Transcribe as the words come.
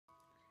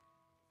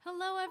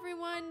Hello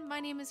everyone, my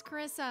name is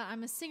Carissa.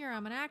 I'm a singer,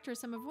 I'm an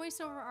actress, I'm a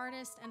voiceover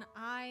artist, and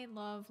I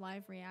love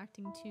live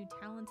reacting to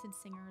talented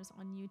singers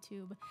on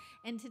YouTube.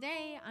 And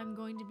today I'm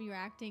going to be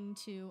reacting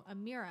to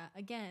Amira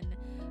again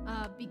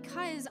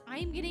because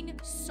I'm getting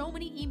so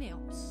many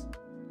emails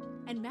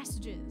and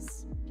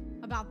messages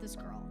about this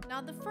girl.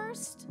 Now the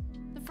first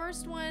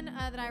one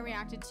that I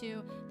reacted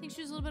to, I think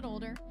she was a little bit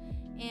older,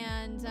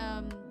 and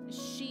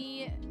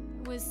she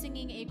was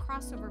singing a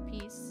crossover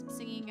piece,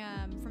 singing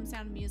from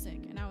Sound of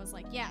Music, and I was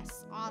like,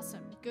 yes,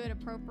 awesome, good,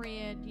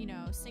 appropriate, you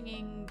know,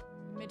 singing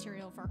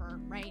material for her,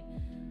 right?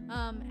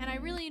 And I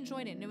really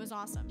enjoyed it, and it was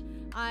awesome.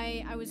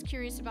 I was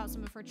curious about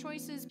some of her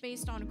choices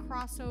based on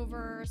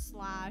crossover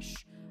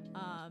slash,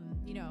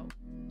 you know,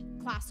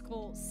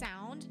 classical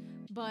sound,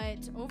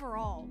 but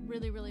overall,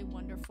 really, really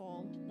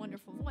wonderful,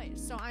 wonderful voice.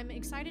 So I'm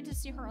excited to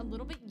see her a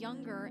little bit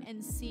younger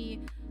and see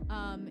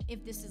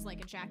if this is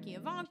like a Jackie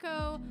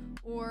Ivanko,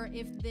 or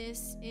if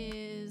this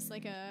is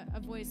like a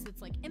voice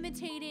that's like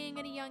imitating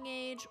at a young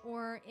age,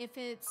 or if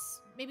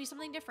it's maybe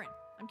something different.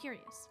 I'm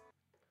curious.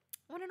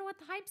 I want to know what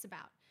the hype's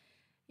about.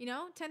 You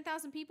know,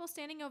 10,000 people,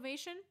 standing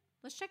ovation.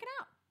 Let's check it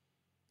out.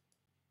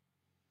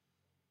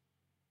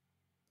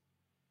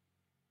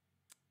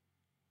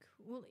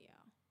 Coolio.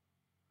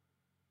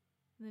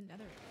 The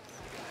Netherlands.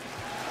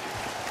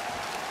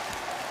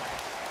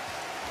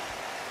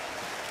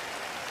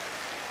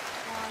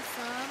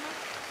 Awesome.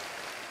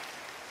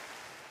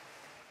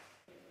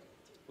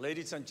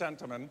 Ladies and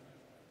gentlemen,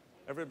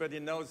 everybody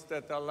knows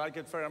that I like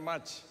it very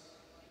much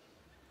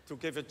to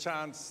give a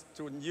chance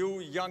to new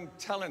young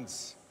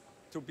talents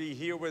to be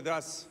here with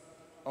us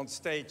on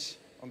stage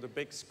on the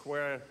big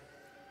square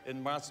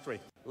in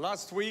Maastricht.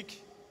 Last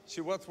week, she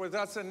was with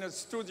us in the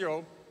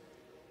studio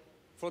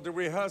for the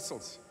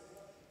rehearsals,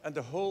 and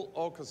the whole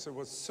orchestra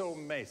was so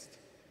amazed.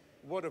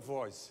 What a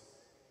voice.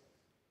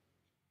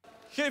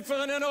 Geef er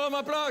een enorm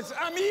applaus,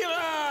 Amira!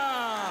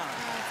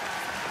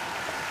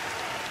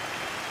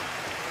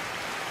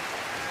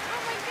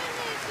 Oh my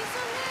goodness, she's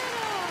so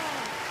little!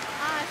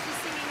 Ah, she's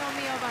singing O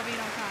mio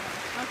Babino Caro.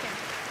 Okay.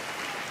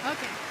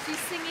 Okay,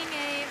 she's singing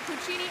a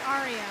Puccini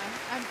aria.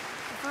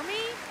 For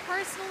me,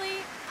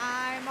 personally,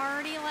 I'm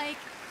already like...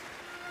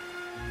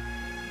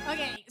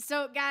 Okay,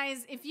 so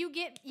guys, if you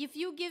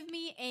give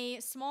me a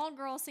small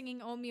girl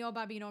singing O mio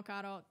Babino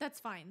Caro, that's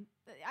fine.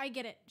 I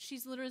get it.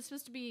 She's literally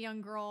supposed to be a young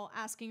girl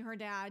asking her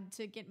dad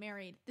to get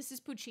married. This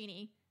is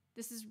Puccini.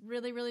 This is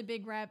really, really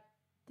big rep.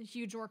 The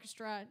huge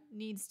orchestra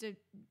needs to...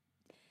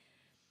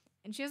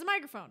 And she has a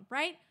microphone,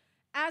 right?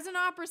 As an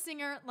opera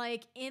singer,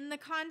 like, in the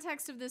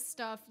context of this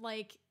stuff,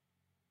 like,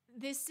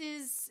 this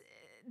is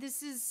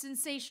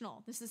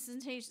sensational. This is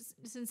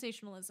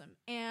sensationalism.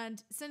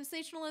 And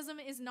sensationalism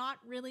is not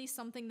really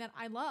something that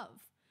I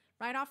love.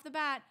 Right off the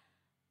bat,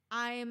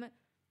 I'm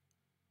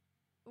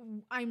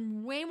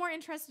way more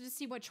interested to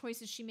see what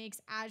choices she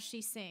makes as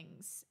she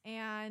sings.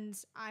 And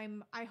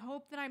I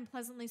hope that I'm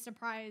pleasantly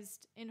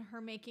surprised in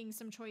her making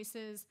some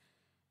choices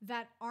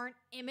that aren't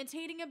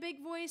imitating a big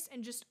voice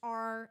and just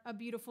are a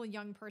beautiful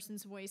young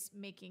person's voice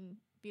making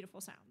beautiful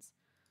sounds.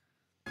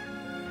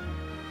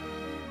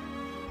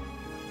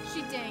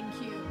 She dang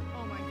cute.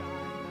 Oh my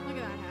god. Look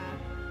at that hat.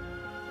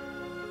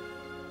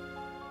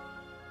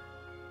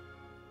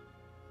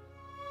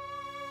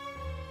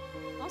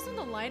 Also,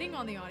 the lighting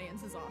on the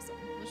audience is awesome.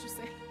 Let's just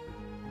say.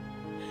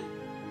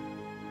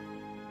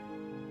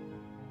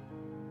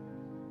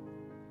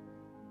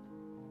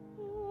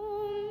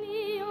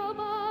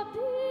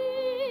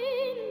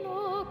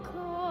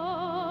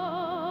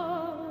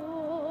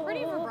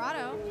 Pretty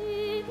vibrato.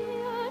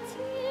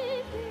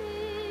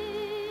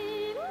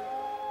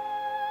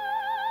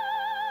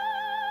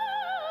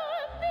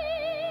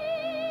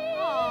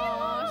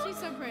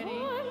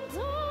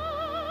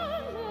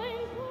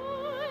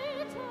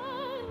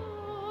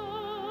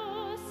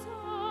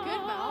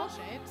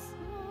 Shapes.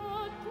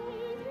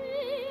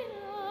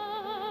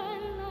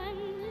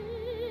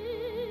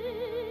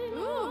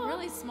 Ooh,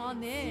 really small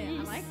knit.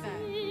 I like that.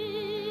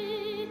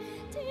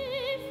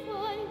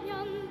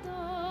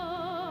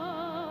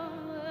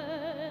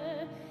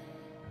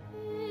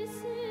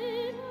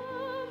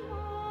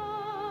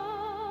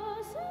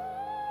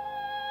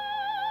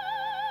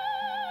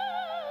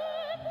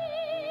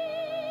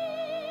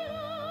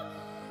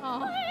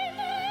 Oh,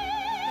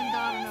 and I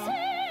don't know.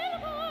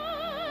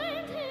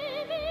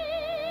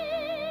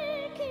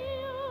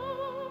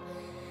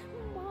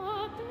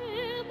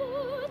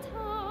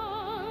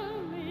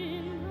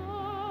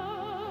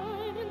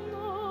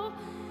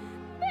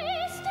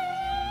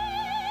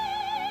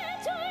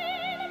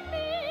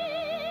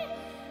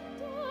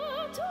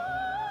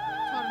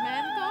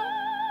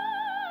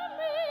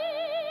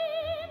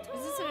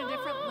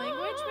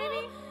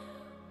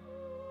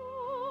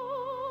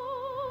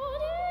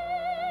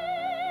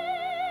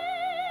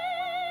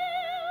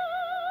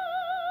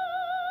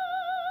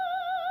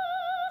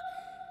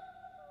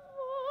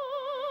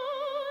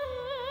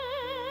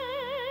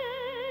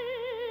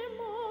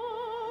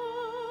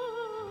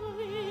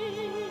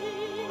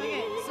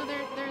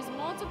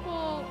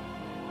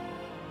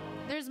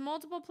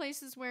 multiple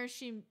places where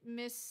she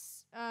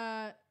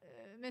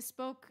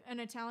misspoke an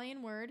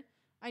Italian word.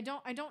 I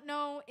don't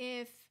know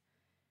if,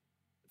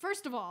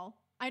 first of all,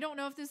 I don't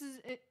know if this is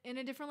in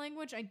a different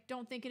language. I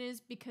don't think it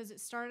is because it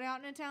started out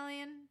in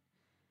Italian.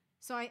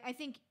 So I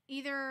think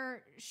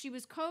either she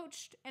was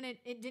coached and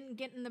it didn't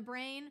get in the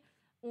brain,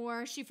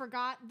 or she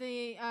forgot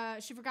the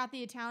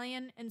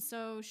Italian, and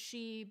so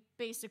she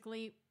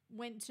basically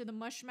went to the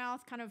mush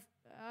mouth kind of,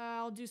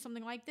 I'll do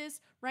something like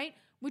this, right?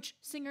 Which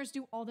singers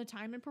do all the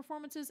time in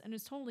performances, and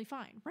is totally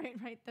fine,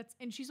 right?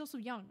 And she's also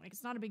young, like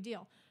it's not a big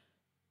deal.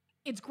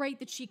 It's great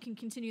that she can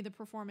continue the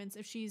performance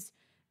if she's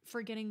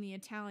forgetting the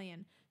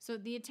Italian. So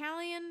the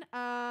Italian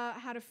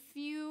had a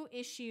few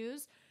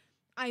issues.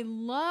 I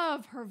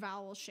love her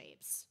vowel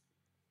shapes.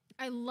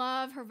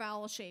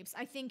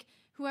 I think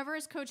whoever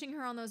is coaching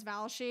her on those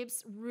vowel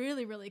shapes,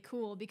 really, really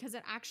cool, because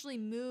it actually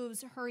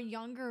moves her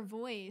younger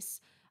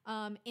voice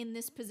in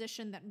this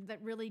position that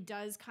really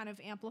does kind of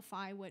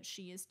amplify what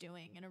she is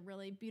doing in a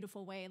really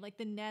beautiful way. Like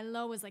the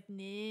Nello is like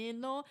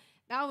Nello.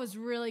 That was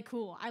really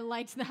cool. I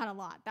liked that a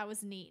lot. That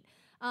was neat.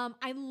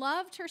 I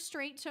loved her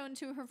straight tone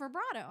to her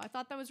vibrato. I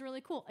thought that was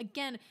really cool.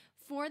 Again,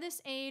 for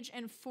this age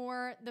and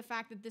for the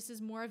fact that this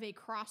is more of a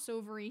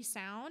crossover-y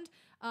sound,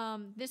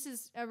 this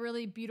is a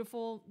really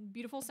beautiful,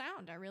 beautiful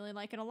sound. I really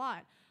like it a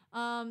lot.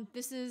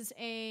 This is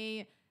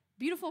a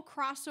beautiful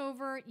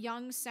crossover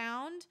young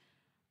sound.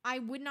 I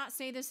would not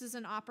say this is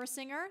an opera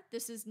singer.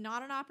 This is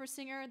not an opera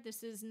singer.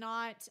 This is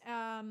not,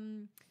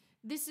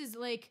 this is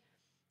like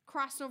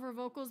crossover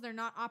vocals. They're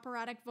not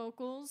operatic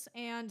vocals.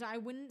 And I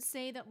wouldn't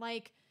say that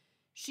like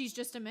she's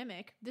just a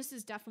mimic. This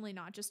is definitely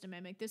not just a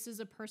mimic. This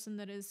is a person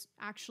that has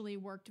actually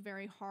worked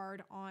very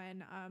hard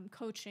on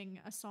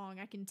coaching a song.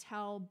 I can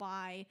tell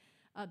by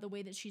the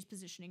way that she's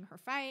positioning her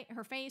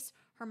face,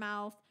 her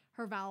mouth,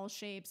 her vowel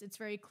shapes. It's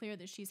very clear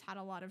that she's had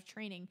a lot of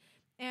training.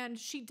 And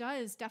she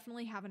does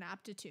definitely have an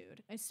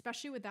aptitude,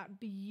 especially with that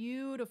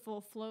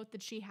beautiful float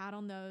that she had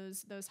on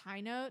those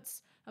high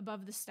notes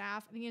above the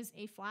staff. I think it's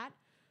A flat.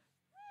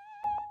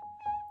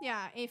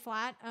 Yeah, A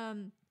flat.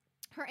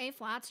 Her A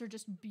flats are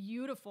just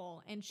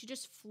beautiful, and she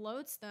just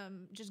floats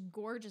them just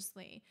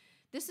gorgeously.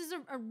 This is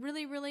a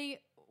really, really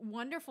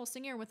wonderful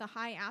singer with a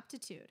high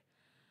aptitude.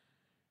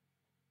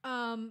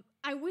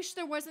 I wish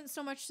there wasn't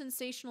so much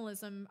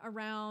sensationalism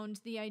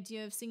around the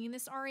idea of singing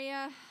this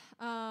aria.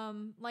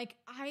 Like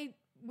I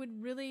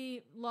would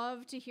really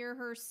love to hear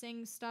her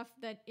sing stuff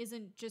that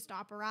isn't just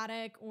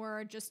operatic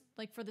or just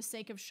like for the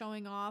sake of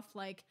showing off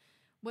like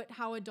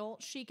how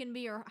adult she can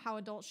be or how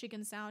adult she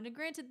can sound. And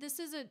granted, this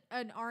is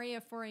an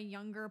aria for a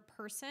younger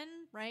person,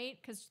 right?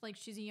 Because like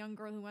she's a young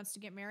girl who wants to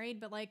get married,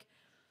 but like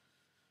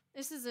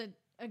this is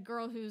a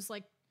girl who's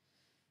like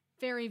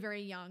very,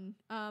 very young.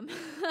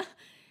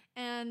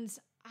 And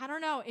I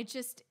don't know,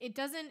 it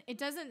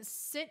doesn't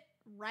sit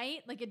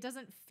right. Like it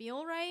doesn't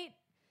feel right.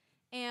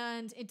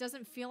 And it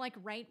doesn't feel like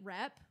right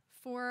rep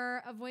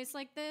for a voice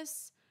like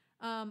this.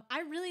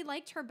 I really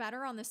liked her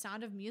better on the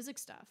Sound of Music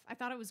stuff. I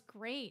thought it was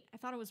great. I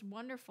thought it was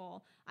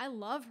wonderful. I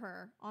love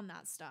her on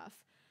that stuff.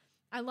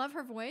 I love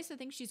her voice. I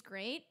think she's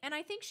great. And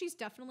I think she's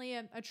definitely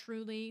a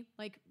truly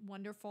like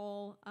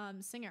wonderful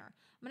singer.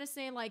 I'm going to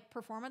say like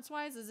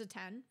performance-wise is a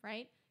 10,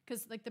 right?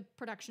 Because like the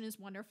production is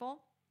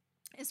wonderful.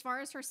 As far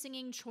as her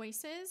singing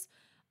choices,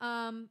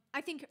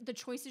 I think the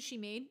choices she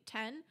made,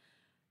 10.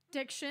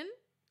 Diction,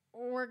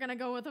 we're going to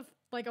go with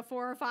a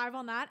 4 or 5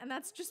 on that. And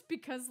that's just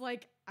because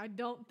like I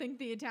don't think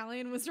the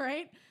Italian was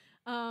right.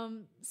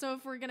 So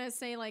if we're going to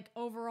say like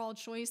overall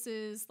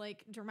choices,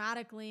 like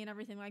dramatically and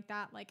everything like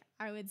that, like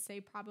I would say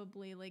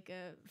probably like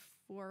a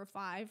 4 or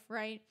 5,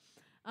 right?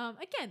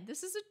 Again,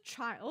 this is a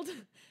child.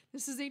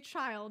 This is a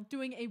child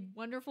doing a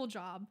wonderful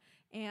job.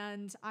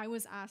 And I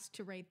was asked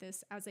to rate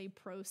this as a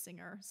pro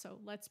singer. So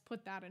let's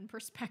put that in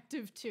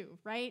perspective too,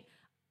 right?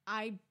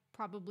 I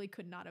probably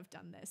could not have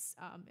done this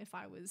if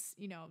I was,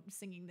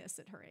 singing this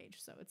at her age.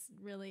 So it's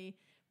really,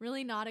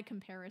 really not a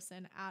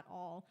comparison at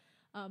all.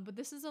 But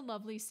this is a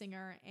lovely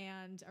singer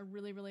and a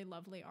really, really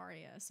lovely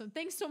aria. So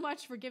thanks so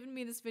much for giving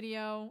me this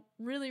video.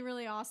 Really,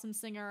 really awesome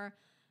singer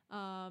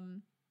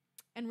and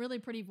really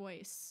pretty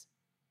voice.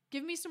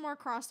 Give me some more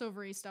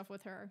crossover-y stuff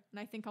with her, and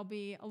I think I'll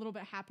be a little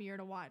bit happier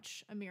to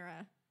watch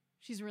Amira.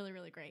 She's really,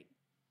 really great.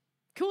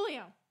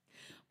 Coolio.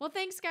 Well,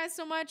 thanks guys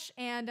so much,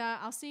 and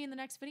I'll see you in the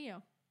next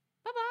video.